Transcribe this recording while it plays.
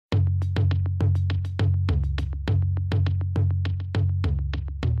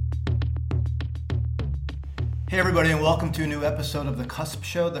Hey everybody, and welcome to a new episode of The Cusp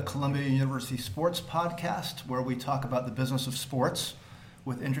Show, the Columbia University Sports Podcast, where we talk about the business of sports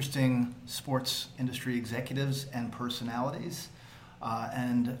with interesting sports industry executives and personalities,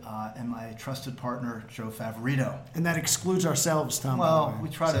 and my trusted partner, Joe Favorito. And that excludes ourselves, Tom. Well, we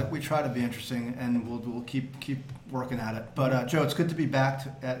try to be interesting, and we'll keep working at it. But Joe, it's good to be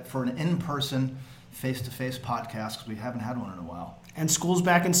back for an in-person, face-to-face podcast because we haven't had one in a while. And school's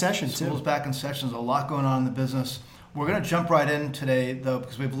back in session, too. School's back in session. There's a lot going on in the business. We're going to jump right in today, though,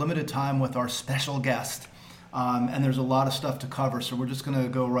 because we have limited time with our special guest. And there's a lot of stuff to cover, so we're just going to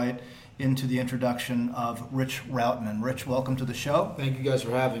go right into the introduction of Rich Routman. Rich, welcome to the show. Thank you guys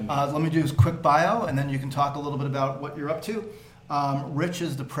for having me. Let me do a quick bio, and then you can talk a little bit about what you're up to. Rich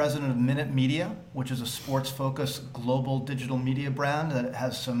is the president of Minute Media, which is a sports-focused global digital media brand that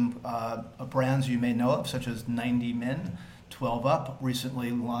has some brands you may know of, such as 90 Min, 12 Up,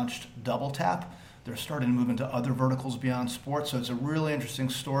 recently launched Double Tap. They're starting to move into other verticals beyond sports, so it's a really interesting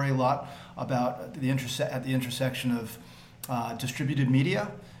story, a lot about at the intersection of distributed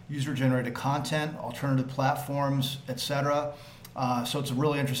media, user-generated content, alternative platforms, etc. So it's a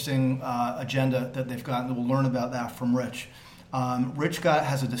really interesting agenda that they've got, and we'll learn about that from Rich. Rich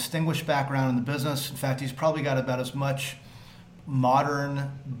has a distinguished background in the business. In fact, he's probably got about as much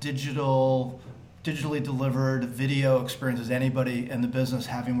modern, digitally delivered video experience as anybody in the business,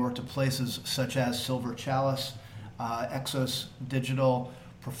 having worked at places such as Silver Chalice, Exos Digital,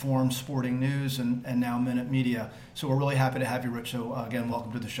 Perform Sporting News, and now Minute Media. So we're really happy to have you, Rich. So again,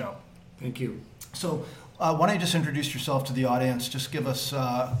 welcome to the show. Thank you. So why don't you just introduce yourself to the audience? Just give us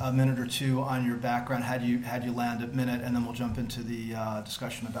a minute or two on your background, how you land at Minute, and then we'll jump into the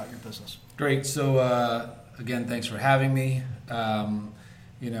discussion about your business. Great. So again, thanks for having me.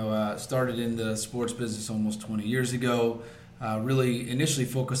 Started in the sports business almost 20 years ago. Really initially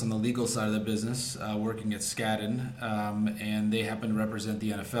focused on the legal side of the business, working at Skadden, and they happen to represent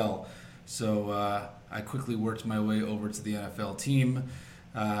the NFL. So I quickly worked my way over to the NFL team,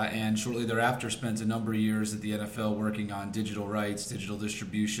 and shortly thereafter spent a number of years at the NFL working on digital rights, digital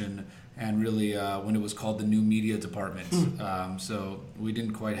distribution, and really when it was called the new media department. So we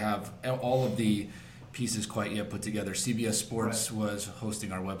didn't quite have all of the pieces quite yet put together. CBS Sports was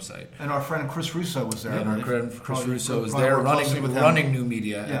hosting our website. And our friend Chris Russo was there. Yeah, our friend Chris Russo was there running new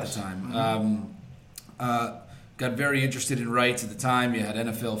media at the time. Got very interested in rights at the time. You had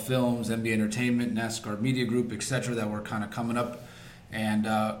NFL Films, NBA Entertainment, NASCAR Media Group, etc. that were kind of coming up. And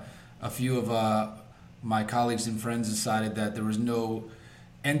a few of my colleagues and friends decided that there was no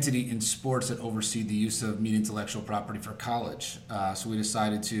entity in sports that oversee the use of media intellectual property for college. So we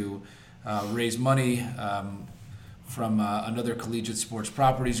decided to raise money from another collegiate sports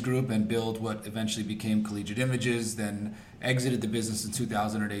properties group and build what eventually became Collegiate Images, then exited the business in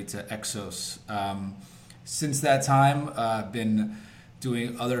 2008 to Exos. Since that time, I've been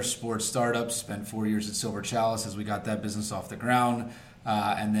doing other sports startups, spent 4 years at Silver Chalice as we got that business off the ground,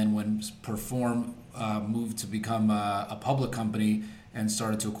 and then when Perform moved to become a public company and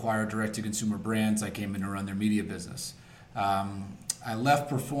started to acquire direct-to-consumer brands, I came in to run their media business. I left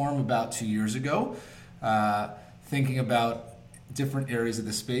Perform about 2 years ago, thinking about different areas of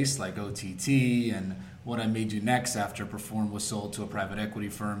the space like OTT and what I may do next after Perform was sold to a private equity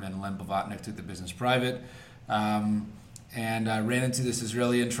firm and Len Blavatnik took the business private. And I ran into this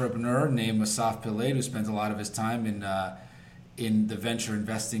Israeli entrepreneur named Asaf Pillay, who spent a lot of his time in the venture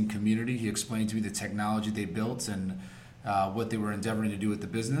investing community. He explained to me the technology they built and what they were endeavoring to do with the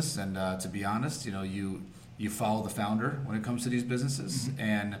business. And to be honest, you follow the founder when it comes to these businesses,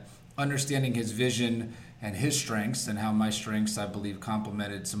 and understanding his vision and his strengths and how my strengths, I believe,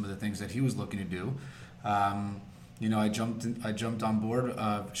 complemented some of the things that he was looking to do. I jumped on board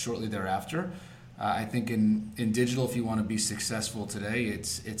shortly thereafter. I think in digital, if you want to be successful today,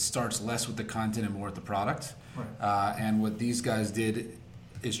 it starts less with the content and more with the product. Right. And what these guys did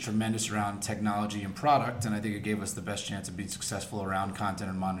is tremendous around technology and product, and I think it gave us the best chance of being successful around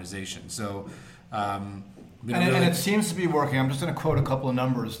content and monetization. So. And it seems to be working. I'm just going to quote a couple of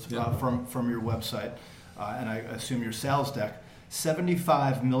numbers from your website, and I assume your sales deck.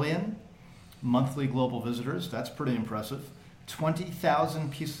 75 million monthly global visitors. That's pretty impressive.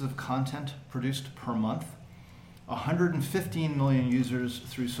 20,000 pieces of content produced per month. 115 million users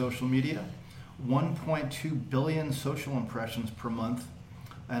through social media. 1.2 billion social impressions per month.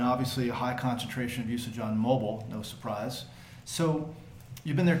 And obviously a high concentration of usage on mobile, no surprise. So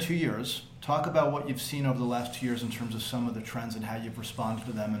you've been there 2 years. Talk about what you've seen over the last 2 years in terms of some of the trends and how you've responded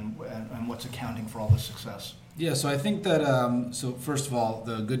to them and what's accounting for all this success. Yeah, so I think that, so first of all,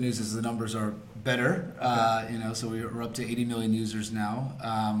 the good news is the numbers are better. So we're up to 80 million users now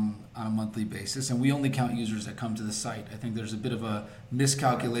on a monthly basis, and we only count users that come to the site. I think there's a bit of a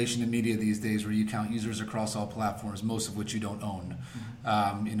miscalculation in media these days where you count users across all platforms, most of which you don't own.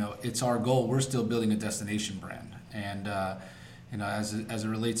 It's our goal. We're still building a destination brand, and as it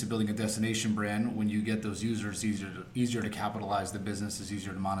relates to building a destination brand, when you get those users, easier to capitalize the business, is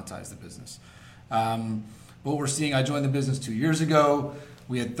easier to monetize the business. What we're seeing, I joined the business 2 years ago.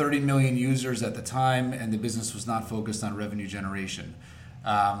 We had 30 million users at the time, and the business was not focused on revenue generation.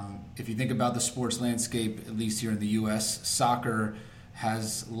 If you think about the sports landscape, at least here in the U.S., soccer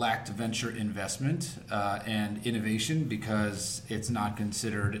has lacked venture investment and innovation because it's not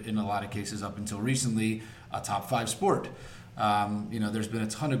considered, in a lot of cases up until recently, a top 5 sport. There's been a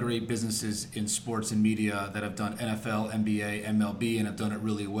ton of great businesses in sports and media that have done NFL, NBA, MLB, and have done it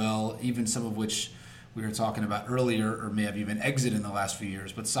really well, even some of which we were talking about earlier, or may have even exited in the last few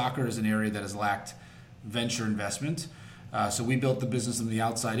years. But soccer is an area that has lacked venture investment. So we built the business from the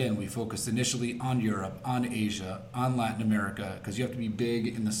outside in. We focused initially on Europe, on Asia, on Latin America, because you have to be big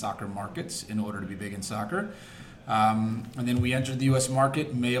in the soccer markets in order to be big in soccer. And then we entered the U.S. market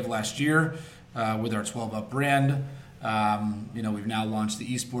in May of last year with our 12Up brand. We've now launched the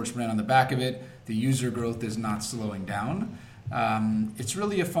esports brand on the back of it. The user growth is not slowing down. It's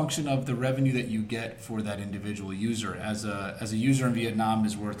really a function of the revenue that you get for that individual user. As a user in Vietnam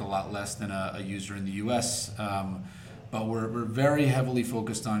is worth a lot less than a user in the U.S., but we're very heavily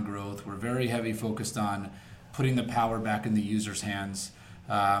focused on growth. We're very heavily focused on putting the power back in the user's hands.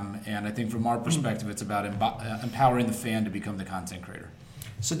 And I think from our perspective, it's about empowering the fan to become the content creator.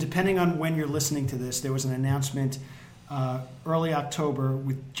 So depending on when you're listening to this, there was an announcement early October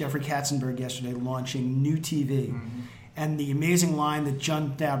with Jeffrey Katzenberg yesterday launching New TV. Mm-hmm. And the amazing line that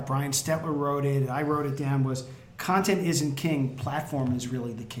jumped out, Brian Stetler wrote it, and I wrote it down, was, content isn't king, platform is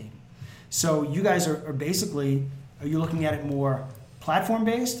really the king. So you guys are basically, are you looking at it more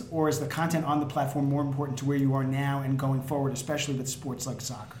platform-based, or is the content on the platform more important to where you are now and going forward, especially with sports like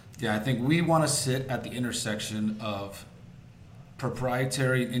soccer? Yeah, I think we want to sit at the intersection of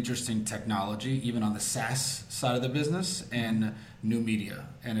proprietary and interesting technology, even on the SaaS side of the business, and new media.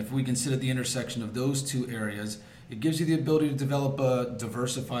 And if we can sit at the intersection of those two areas, it gives you the ability to develop a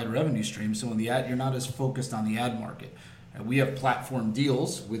diversified revenue stream. So in the ad, you're not as focused on the ad market. And we have platform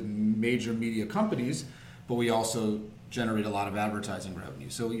deals with major media companies, but we also generate a lot of advertising revenue.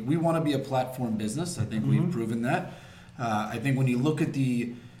 So we want to be a platform business. I think we've proven that. I think when you look at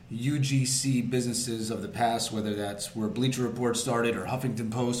the UGC businesses of the past, whether that's where Bleacher Report started or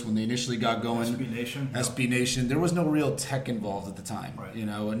Huffington Post when they initially got going, SB Nation, there was no real tech involved at the time. Right.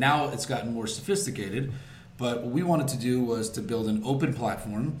 And now it's gotten more sophisticated. But what we wanted to do was to build an open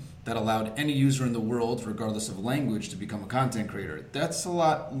platform that allowed any user in the world, regardless of language, to become a content creator. That's a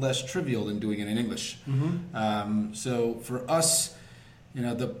lot less trivial than doing it in English. Mm-hmm. So for us,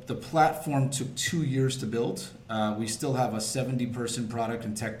 the platform took 2 years to build. We still have a 70-person product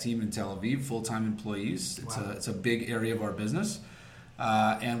and tech team in Tel Aviv, full-time employees. It's a big area of our business.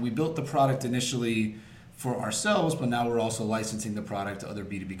 And we built the product initially for ourselves, but now we're also licensing the product to other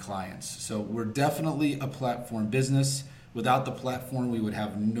B2B clients. So we're definitely a platform business. Without the platform, we would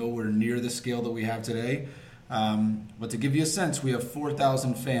have nowhere near the scale that we have today. But to give you a sense, we have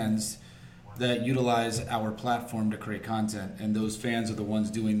 4,000 fans that utilize our platform to create content, and those fans are the ones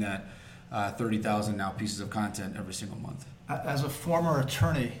doing that 30,000 now pieces of content every single month. As a former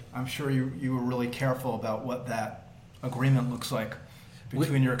attorney, I'm sure you were really careful about what that agreement looks like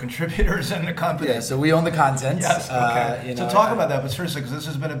between your contributors and the company. Yeah, so we own the content. Yes, okay. So talk about that, but seriously, because this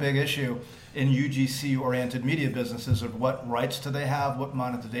has been a big issue in UGC-oriented media businesses of what rights do they have, what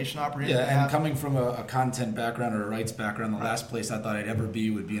monetization opportunities they have. Yeah, and coming from a content background or a rights background, the last place I thought I'd ever be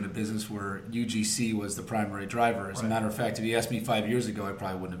would be in a business where UGC was the primary driver. As a matter of fact, if you asked me 5 years ago, I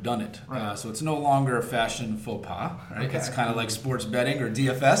probably wouldn't have done it. Right. So it's no longer a fashion faux pas. Right? Okay. It's kind of like sports betting or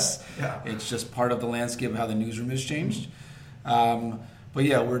DFS. Yeah. It's just part of the landscape of how the newsroom has changed. But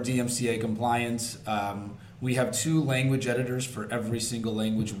yeah, we're DMCA compliant. We have 2 language editors for every single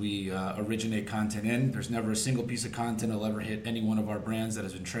language we originate content in. There's never a single piece of content that'll ever hit any one of our brands that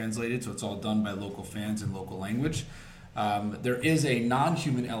has been translated, so it's all done by local fans in local language. There is a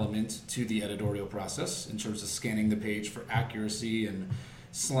non-human element to the editorial process in terms of scanning the page for accuracy and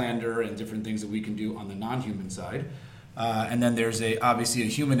slander and different things that we can do on the non-human side. And then there's obviously a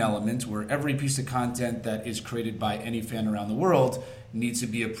human element where every piece of content that is created by any fan around the world needs to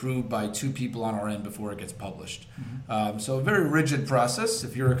be approved by 2 people on our end before it gets published. Mm-hmm. So a very rigid process.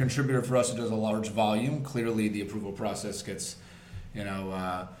 If you're a contributor for us who does a large volume, clearly the approval process gets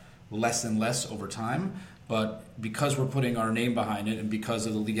less and less over time. But because we're putting our name behind it, and because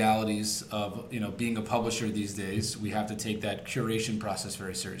of the legalities of being a publisher these days, we have to take that curation process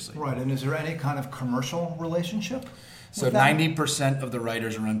very seriously. Right. And is there any kind of commercial relationship? So 90% of the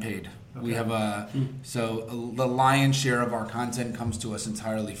writers are unpaid. Okay. We have the lion's share of our content comes to us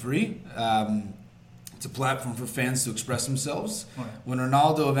entirely free. It's a platform for fans to express themselves. Right. When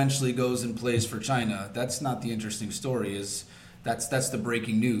Ronaldo eventually goes and plays for China, that's not the interesting story. That's the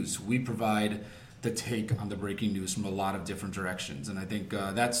breaking news. We provide the take on the breaking news from a lot of different directions, and I think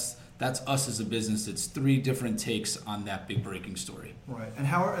that's us as a business. It's 3 different takes on that big breaking story. Right.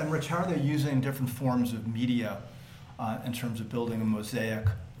 And Rich, how are they using different forms of media in terms of building a mosaic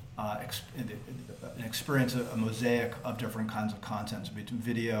an experience, a mosaic of different kinds of content, between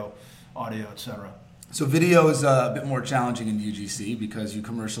video, audio, etc.? So video is a bit more challenging in UGC because you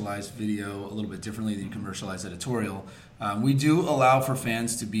commercialize video a little bit differently than you commercialize editorial. We do allow for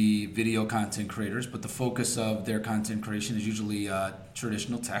fans to be video content creators, but the focus of their content creation is usually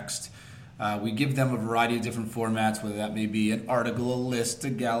traditional text. We give them a variety of different formats, whether that may be an article, a list, a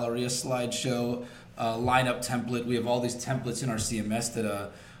gallery, a slideshow, a lineup template. We have all these templates in our CMS that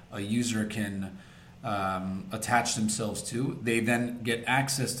a user can attach themselves to. They then get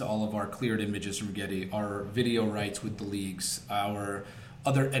access to all of our cleared images from Getty, our video rights with the leagues, our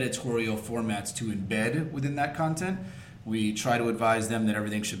other editorial formats to embed within that content. We try to advise them that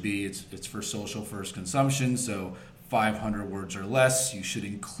everything should be, it's for social first consumption, so 500 words or less. You should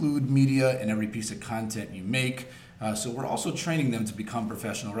include media in every piece of content you make. So we're also training them to become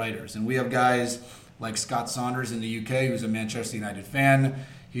professional writers. And we have guys like Scott Saunders in the UK, who's a Manchester United fan.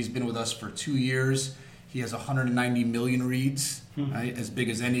 He's been with us for 2 years. He has 190 million reads, right? As big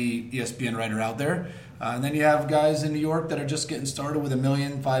as any ESPN writer out there. And then you have guys in New York that are just getting started with 1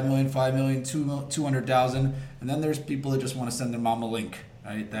 million, 5 million, 5 million, 200,000. And then there's people that just want to send their mom a link,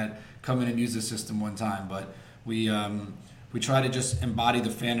 right? That come in and use the system one time. But we try to just embody the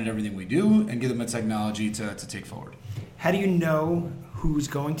fan in everything we do and give them a technology to take forward. How do you know who's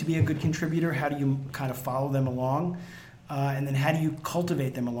going to be a good contributor? How do you kind of follow them along? And then how do you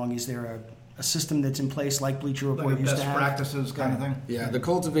cultivate them along? Is there a system that's in place like Bleacher Report used to have? Best practices kind of thing? Yeah, the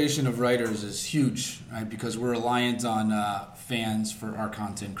cultivation of writers is huge, right? Because we're reliant on fans for our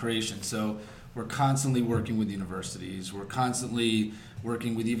content creation. So we're constantly working with universities. We're constantly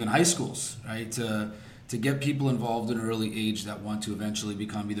working with even high schools, right? To get people involved at an early age that want to eventually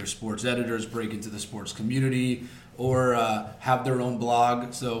become either sports editors, break into the sports community, or have their own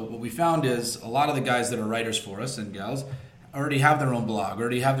blog. So what we found is a lot of the guys that are writers for us and gals already have their own blog,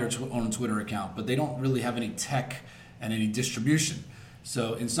 already have their own Twitter account, but they don't really have any tech and any distribution.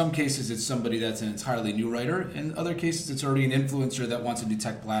 So in some cases, it's somebody that's an entirely new writer. In other cases, it's already an influencer that wants a new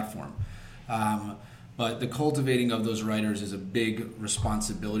tech platform. But the cultivating of those writers is a big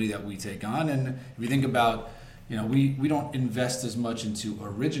responsibility that we take on. And if you think about, we don't invest as much into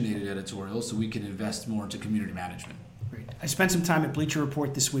originated editorials, so we can invest more into community management. Great. I spent some time at Bleacher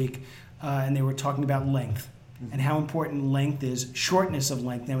Report this week, and they were talking about length and how important length is, shortness of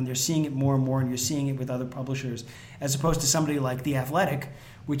length. Now, when they're seeing it more and more, and you're seeing it with other publishers, as opposed to somebody like The Athletic,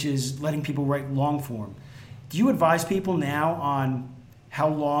 which is letting people write long form. Do you advise people now on how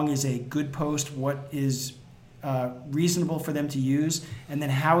long is a good post, what is reasonable for them to use, and then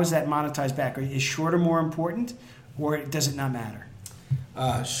how is that monetized back? Is shorter more important, or does it not matter?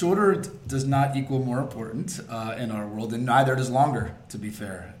 Shorter does not equal more important in our world, and neither does longer, to be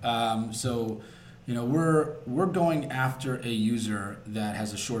fair. We're going after a user that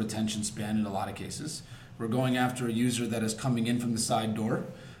has a short attention span in a lot of cases. We're going after a user that is coming in from the side door,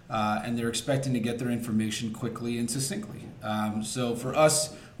 and they're expecting to get their information quickly and succinctly. So for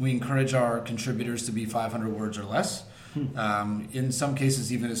us, we encourage our contributors to be 500 words or less. In some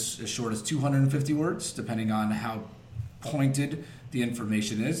cases, even as short as 250 words, depending on how pointed the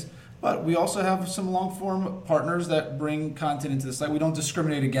information is. But we also have some long-form partners that bring content into the site. We don't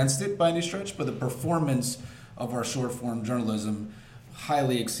discriminate against it by any stretch, but the performance of our short-form journalism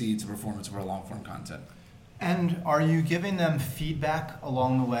highly exceeds the performance of our long-form content. And are you giving them feedback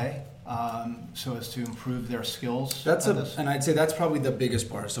along the way so as to improve their skills? And I'd say that's probably the biggest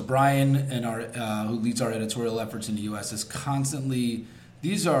part. So Brian, who leads our editorial efforts in the U.S., is constantly.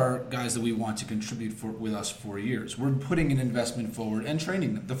 These are guys that we want to contribute with us for years. We're putting an investment forward and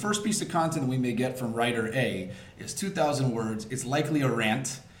training them. The first piece of content that we may get from writer A is 2,000 words. It's likely a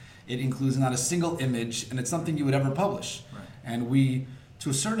rant. It includes not a single image, and it's something you would ever publish. Right. And we,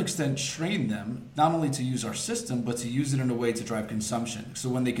 to a certain extent, train them not only to use our system, but to use it in a way to drive consumption. So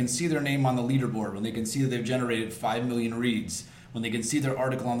when they can see their name on the leaderboard, when they can see that they've generated 5 million reads, when they can see their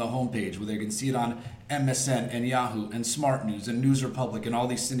article on the homepage, when they can see it on MSN and Yahoo and Smart News and News Republic and all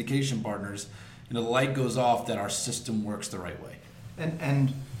these syndication partners, the light goes off that our system works the right way.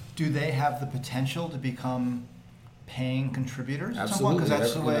 And do they have the potential to become paying contributors? Absolutely. Because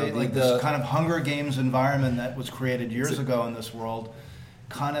that's the way, this kind of Hunger Games environment that was created years ago in this world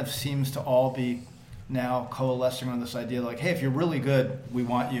kind of seems to all be now coalescing on this idea like, hey, if you're really good, we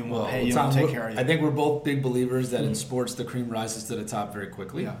want you and we'll pay you and take care of you. I think we're both big believers that in sports, the cream rises to the top very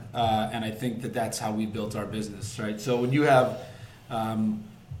quickly. Yeah. And I think that that's how we built our business, right? So when you have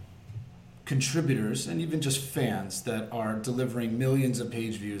contributors and even just fans that are delivering millions of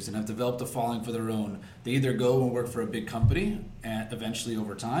page views and have developed a following for their own, they either go and work for a big company and eventually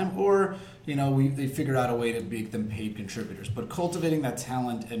over time, or they figure out a way to make them paid contributors. But cultivating that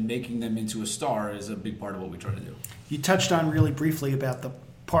talent and making them into a star is a big part of what we try to do. You touched on really briefly about the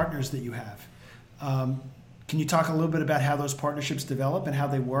partners that you have. Can you talk a little bit about how those partnerships develop and how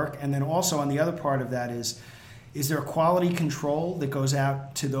they work? And then also on the other part of that is there a quality control that goes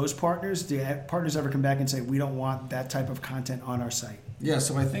out to those partners? Do partners ever come back and say, we don't want that type of content on our site? Yeah,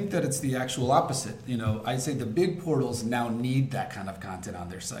 so I think that it's the actual opposite. I'd say the big portals now need that kind of content on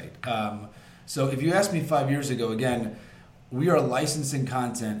their site. So if you asked me 5 years ago, again, we are licensing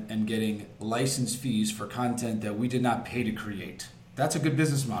content and getting license fees for content that we did not pay to create. That's a good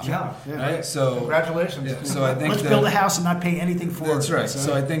business model. Yeah. Right? So congratulations. Yeah, so I think let's build a house and not pay anything for it. That's right.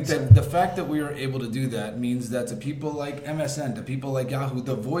 So I think that the fact that we are able to do that means that to people like MSN, to people like Yahoo,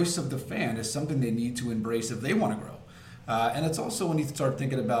 the voice of the fan is something they need to embrace if they want to grow. And it's also when you start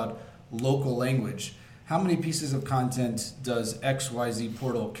thinking about local language, how many pieces of content does XYZ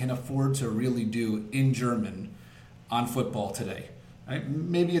portal can afford to really do in German on football today? Right?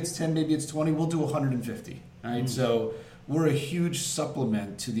 Maybe it's 10, maybe it's 20. We'll do 150. Right? Mm-hmm. So we're a huge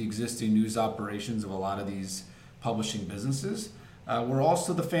supplement to the existing news operations of a lot of these publishing businesses. We're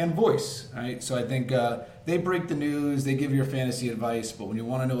also the fan voice, right? So I think they break the news, they give your fantasy advice, but when you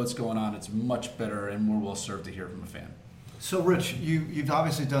want to know what's going on, it's much better and more well served to hear from a fan. So Rich, you've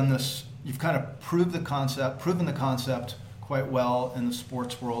obviously done this, you've kind of proven the concept quite well in the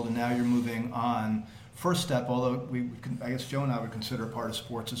sports world, and now you're moving on. First step, although I guess Joe and I would consider part of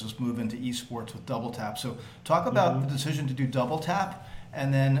sports, is this move into esports with Double Tap. So talk about the decision to do Double Tap,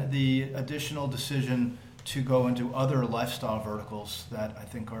 and then the additional decision to go into other lifestyle verticals that I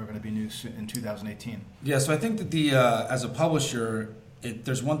think are going to be new in 2018. Yeah, so I think that as a publisher,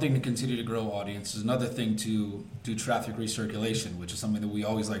 there's one thing to continue to grow audiences, another thing to do traffic recirculation, which is something that we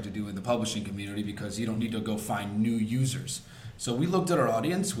always like to do in the publishing community because you don't need to go find new users. So we looked at our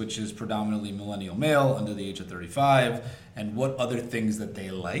audience, which is predominantly millennial male under the age of 35, and what other things that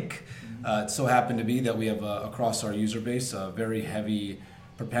they like. It so happened to be that we have across our user base a very heavy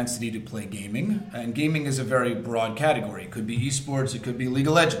propensity to play gaming, and gaming is a very broad category. It could be esports, it could be League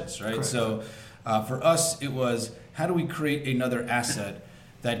of Legends, right? Correct. So for us, it was how do we create another asset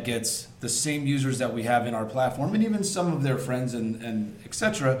that gets the same users that we have in our platform and even some of their friends and et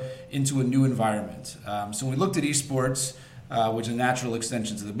cetera into a new environment. So when we looked at esports, which is a natural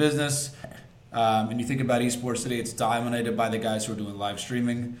extension to the business. And you think about esports today, it's dominated by the guys who are doing live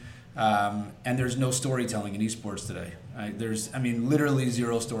streaming. And there's no storytelling in esports today. Right? There's, literally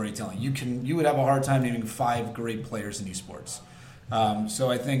zero storytelling. You would have a hard time naming 5 great players in esports. So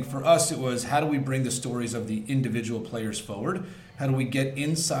I think for us, it was how do we bring the stories of the individual players forward? How do we get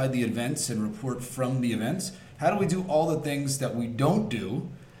inside the events and report from the events? How do we do all the things that we don't do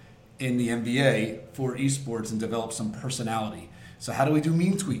in the NBA for esports and develop some personality? So how do we do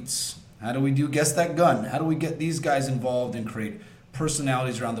meme tweets? How do we do guess that gun? How do we get these guys involved and create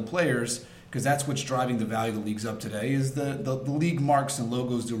personalities around the players? Because that's what's driving the value of the leagues up today is the league marks and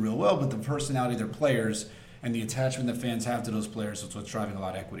logos do real well, but the personality of their players and the attachment that fans have to those players is what's driving a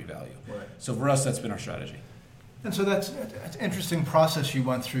lot of equity value. Right. So for us, that's been our strategy. And so that's an interesting process you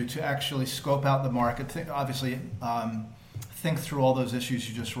went through to actually scope out the market. Think through all those issues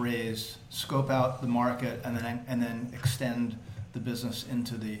you just raised, scope out the market, and then extend the business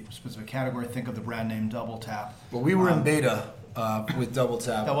into the specific category. Think of the brand name Double Tap. Well, we were in beta with Double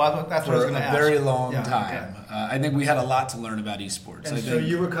Tap that's what I was going to ask. Very long time. Okay. I think we had a lot to learn about esports. And so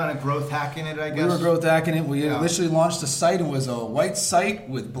you were kind of growth hacking it, I guess? We were growth hacking it. We initially launched a site and it was a white site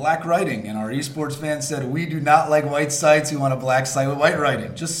with black writing. And our esports fans said, we do not like white sites. We want a black site with white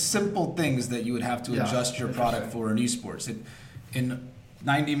writing. Just simple things that you would have to adjust your product for in esports. In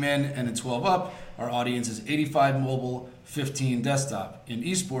 90 min and in 12 up, our audience is 85 mobile, 15 desktop. In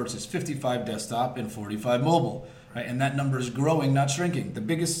esports, it's 55 desktop and 45 mobile. Right? And that number is growing, not shrinking.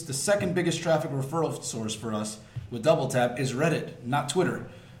 The second biggest traffic referral source for us with Double Tap is Reddit, not Twitter.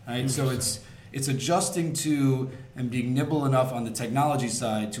 Right? So it's adjusting to and being nimble enough on the technology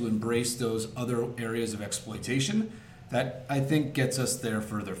side to embrace those other areas of exploitation that I think gets us there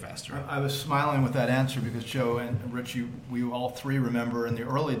further faster. I was smiling with that answer because Joe and Rich, we all three remember in the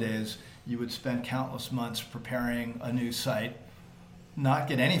early days, you would spend countless months preparing a new site, not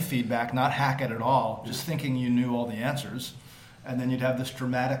get any feedback, not hack it at all, just thinking you knew all the answers. And then you'd have this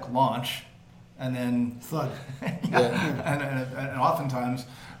dramatic launch, and then thud. and oftentimes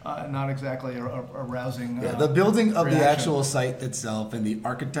not exactly a rousing. The building of reaction. The actual site itself and the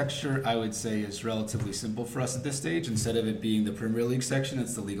architecture, I would say, is relatively simple for us at this stage. Instead of it being the Premier League section,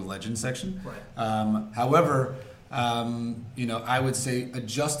 it's the League of Legends section. Right. However, I would say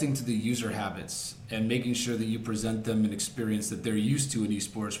adjusting to the user habits and making sure that you present them an experience that they're used to in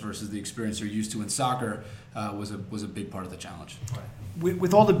esports versus the experience they're used to in soccer was a big part of the challenge. Right.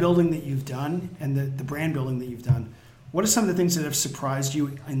 With all the building that you've done and the brand building that you've done, what are some of the things that have surprised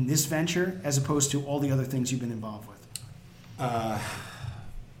you in this venture as opposed to all the other things you've been involved with?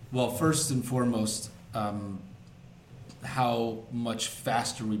 Well, first and foremost, how much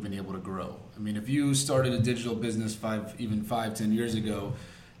faster we've been able to grow. I mean, if you started a digital business 5-10 years ago,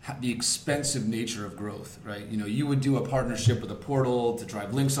 the expensive nature of growth, right? You would do a partnership with a portal to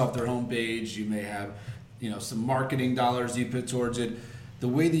drive links off their homepage. You may have, some marketing dollars you put towards it. The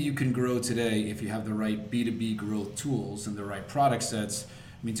way that you can grow today, if you have the right B2B growth tools and the right product sets,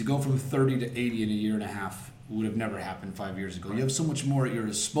 to go from 30 to 80 in a year and a half would have never happened 5 years ago. Right. You have so much more at your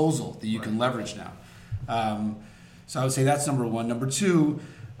disposal that you can leverage now. So I would say that's number one. Number two,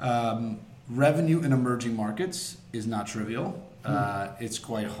 revenue in emerging markets is not trivial. It's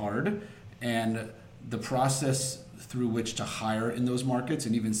quite hard. And the process through which to hire in those markets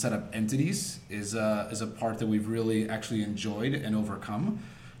and even set up entities is a part that we've really actually enjoyed and overcome.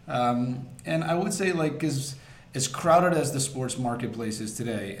 And I would say, as crowded as the sports marketplace is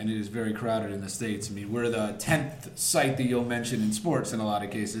today, and it is very crowded in the States, we're the 10th site that you'll mention in sports in a lot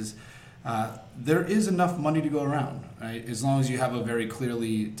of cases. There is enough money to go around, right? As long as you have a very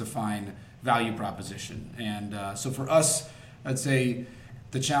clearly defined value proposition. And so for us, I'd say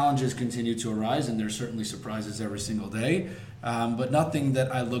the challenges continue to arise, and there's certainly surprises every single day, but nothing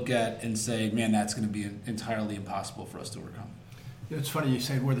that I look at and say, man, that's going to be entirely impossible for us to overcome. It's funny you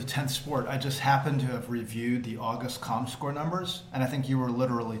say we're the 10th sport. I just happened to have reviewed the August ComScore numbers, and I think you were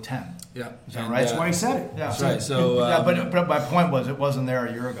literally 10. Yeah. Is that right? That's why I said it. Yeah. That's right. So, but my point was it wasn't there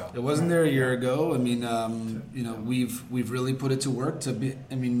a year ago. It wasn't there a year ago. We've really put it to work to be.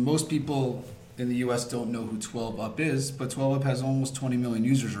 Most people in the U.S. don't know who 12Up is, but 12Up has almost 20 million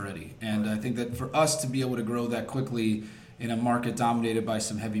users already. And I think that for us to be able to grow that quickly in a market dominated by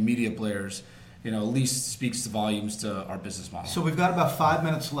some heavy media players, at least speaks to volumes to our business model. So we've got about 5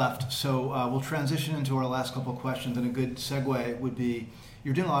 minutes left. So we'll transition into our last couple of questions. And a good segue would be,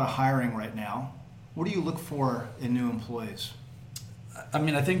 you're doing a lot of hiring right now. What do you look for in new employees?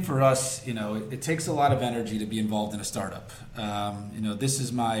 I think for us, it takes a lot of energy to be involved in a startup. This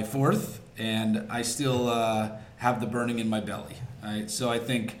is my fourth, and I still have the burning in my belly. Right? So I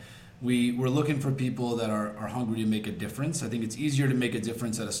think we're looking for people that are hungry to make a difference. I think it's easier to make a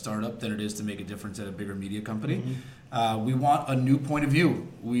difference at a startup than it is to make a difference at a bigger media company. Mm-hmm. We want a new point of view.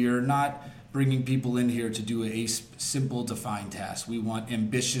 We are not bringing people in here to do a simple, defined task. We want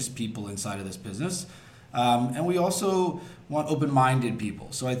ambitious people inside of this business. And we also want open-minded people.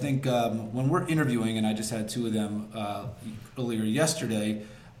 So I think when we're interviewing, and I just had two of them earlier yesterday,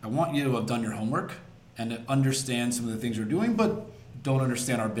 I want you to have done your homework and to understand some of the things we're doing, but don't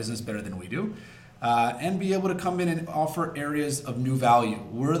understand our business better than we do. And be able to come in and offer areas of new value.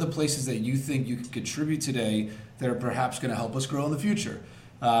 Where are the places that you think you can contribute today that are perhaps going to help us grow in the future?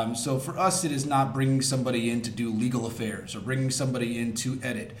 So for us, it is not bringing somebody in to do legal affairs or bringing somebody in to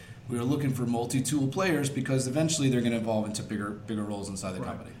edit. We are looking for multi-tool players because eventually they're going to evolve into bigger roles inside the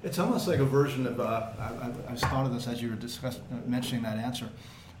company. It's almost like a version of, I thought of this as you were mentioning that answer.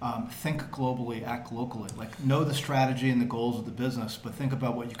 Think globally, act locally. Know the strategy and the goals of the business, but think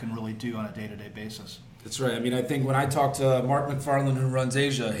about what you can really do on a day-to-day basis. That's right. I think when I talk to Mark McFarland, who runs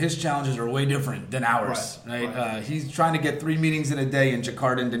Asia, his challenges are way different than ours. Right? He's trying to get 3 meetings in a day in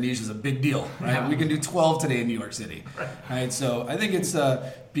Jakarta, Indonesia is a big deal. Right? Yeah. We can do 12 today in New York City. Right? So I think it's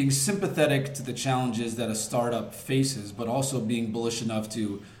being sympathetic to the challenges that a startup faces, but also being bullish enough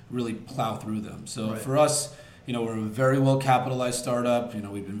to really plow through them. So for us, we're a very well capitalized startup.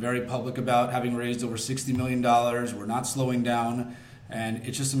 We've been very public about having raised over $60 million. We're not slowing down, and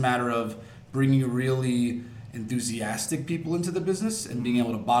it's just a matter of bringing really enthusiastic people into the business and being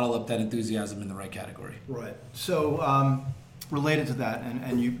able to bottle up that enthusiasm in the right category. Right. So related to that,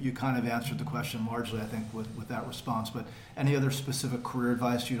 and you kind of answered the question largely, I think, with that response, but any other specific career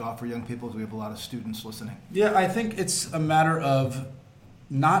advice you'd offer young people, because we have a lot of students listening? Yeah, I think it's a matter of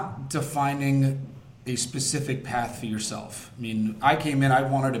not defining a specific path for yourself. I mean, I came in, I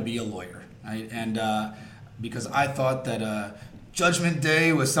wanted to be a lawyer, right? And because I thought that Judgment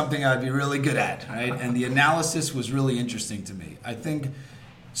Day was something I'd be really good at, right? And the analysis was really interesting to me. I think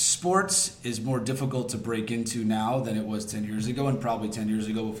sports is more difficult to break into now than it was 10 years ago, and probably 10 years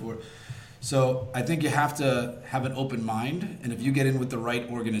ago before. So I think you have to have an open mind, and if you get in with the right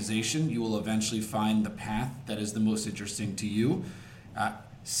organization, you will eventually find the path that is the most interesting to you.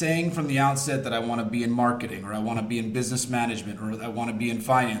 Saying from the outset that I want to be in marketing, or I want to be in business management, or I want to be in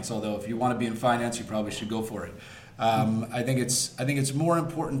finance, although if you want to be in finance, you probably should go for it. I think it's more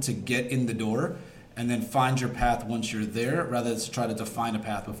important to get in the door and then find your path once you're there, rather than try to define a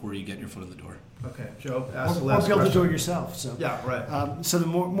path before you get your foot in the door. Okay, Joe, ask the last question. Or build the door yourself. So yeah, right. So the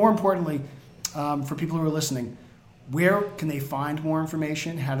more importantly, for people who are listening, where can they find more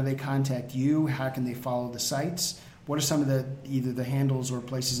information? How do they contact you? How can they follow the sites? What are some of either the handles or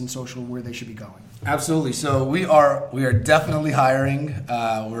places in social where they should be going? Absolutely. So we are definitely hiring.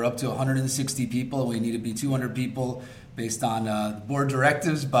 We're up to 160 people, and we need to be 200 people based on board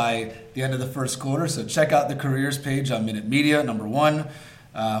directives by the end of the first quarter. So check out the careers page on Minute Media, number one.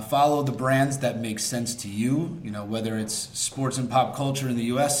 Follow the brands that make sense to you, whether it's sports and pop culture in the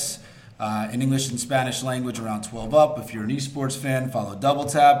U.S., in English and Spanish language around 12 up. If you're an esports fan, follow Double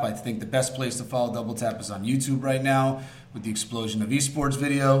Tap. I think the best place to follow Double Tap is on YouTube right now with the explosion of esports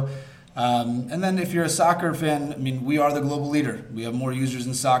video. And then if you're a soccer fan, I mean, we are the global leader. We have more users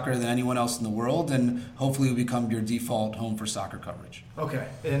in soccer than anyone else in the world, and hopefully we become your default home for soccer coverage. Okay,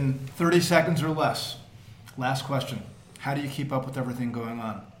 in 30 seconds or less, last question. How do you keep up with everything going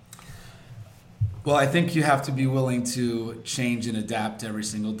on? Well, I think you have to be willing to change and adapt every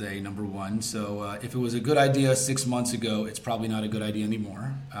single day, number one. So if it was a good idea 6 months ago, it's probably not a good idea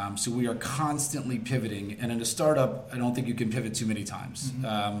anymore. So we are constantly pivoting. And in a startup, I don't think you can pivot too many times.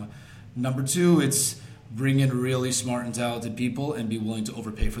 Mm-hmm. Number two, it's bring in really smart and talented people and be willing to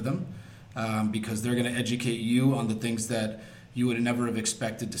overpay for them because they're going to educate you on the things that you would never have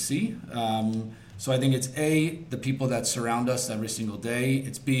expected to see. So I think it's A, the people that surround us every single day.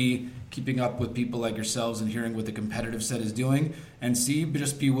 It's B, keeping up with people like yourselves and hearing what the competitive set is doing. And C,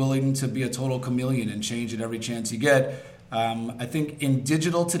 just be willing to be a total chameleon and change at every chance you get. I think in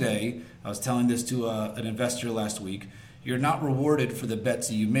digital today, I was telling this to an investor last week, you're not rewarded for the bets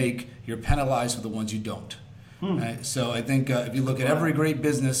that you make, you're penalized for the ones you don't. Right? So I think if you look at every great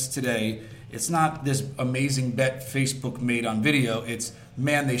business today, it's not this amazing bet Facebook made on video, it's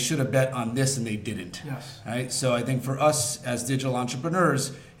man, they should have bet on this and they didn't. Yes. Right? So I think for us as digital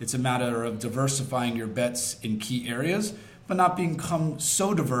entrepreneurs, it's a matter of diversifying your bets in key areas, but not become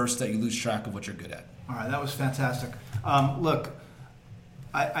so diverse that you lose track of what you're good at. All right, that was fantastic. Look,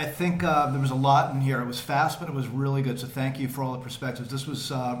 I think there was a lot in here. It was fast, but it was really good. So thank you for all the perspectives. This was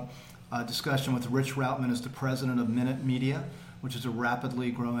a discussion with Rich Routman as the president of Minute Media, which is a rapidly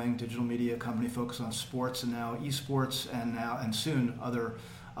growing digital media company focused on sports and now esports and soon other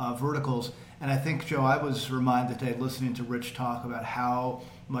verticals. And I think, Joe, I was reminded today listening to Rich talk about how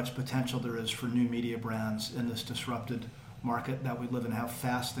much potential there is for new media brands in this disrupted market that we live in, how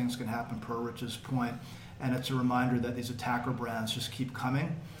fast things can happen, per Rich's point. And it's a reminder that these attacker brands just keep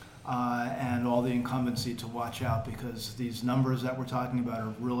coming and all the incumbency to watch out because these numbers that we're talking about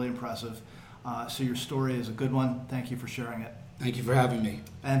are really impressive. So your story is a good one. Thank you for sharing it. Thank you for having me.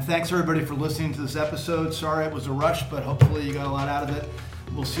 And thanks everybody for listening to this episode. Sorry it was a rush, but hopefully you got a lot out of it.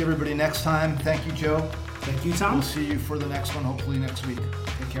 We'll see everybody next time. Thank you, Joe. Thank you, Tom. We'll see you for the next one, hopefully next week.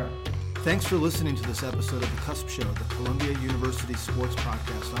 Take care. Thanks for listening to this episode of The Cusp Show, the Columbia University Sports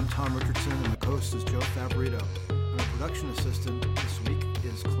Podcast. I'm Tom Richardson, and the host is Joe Favorito. And our production assistant this week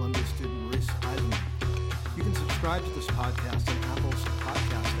is Columbia student Maurice Eisenman. You can subscribe to this podcast on Apple's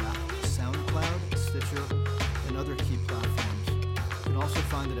podcast app, SoundCloud, Stitcher, and other key platforms. You can also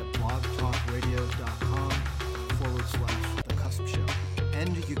find it at blogtalkradio.com/The Cusp Show.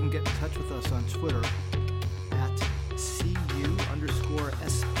 And you can get in touch with us on Twitter at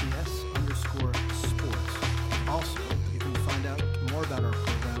CU_SPS_sports. Also, you can find out more about our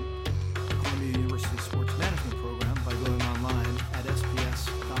program, the Columbia University Sports Management Program, by going online at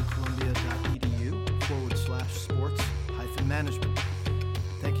sps.columbia.edu/sports-management.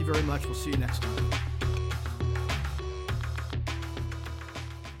 Thank you very much. We'll see you next time.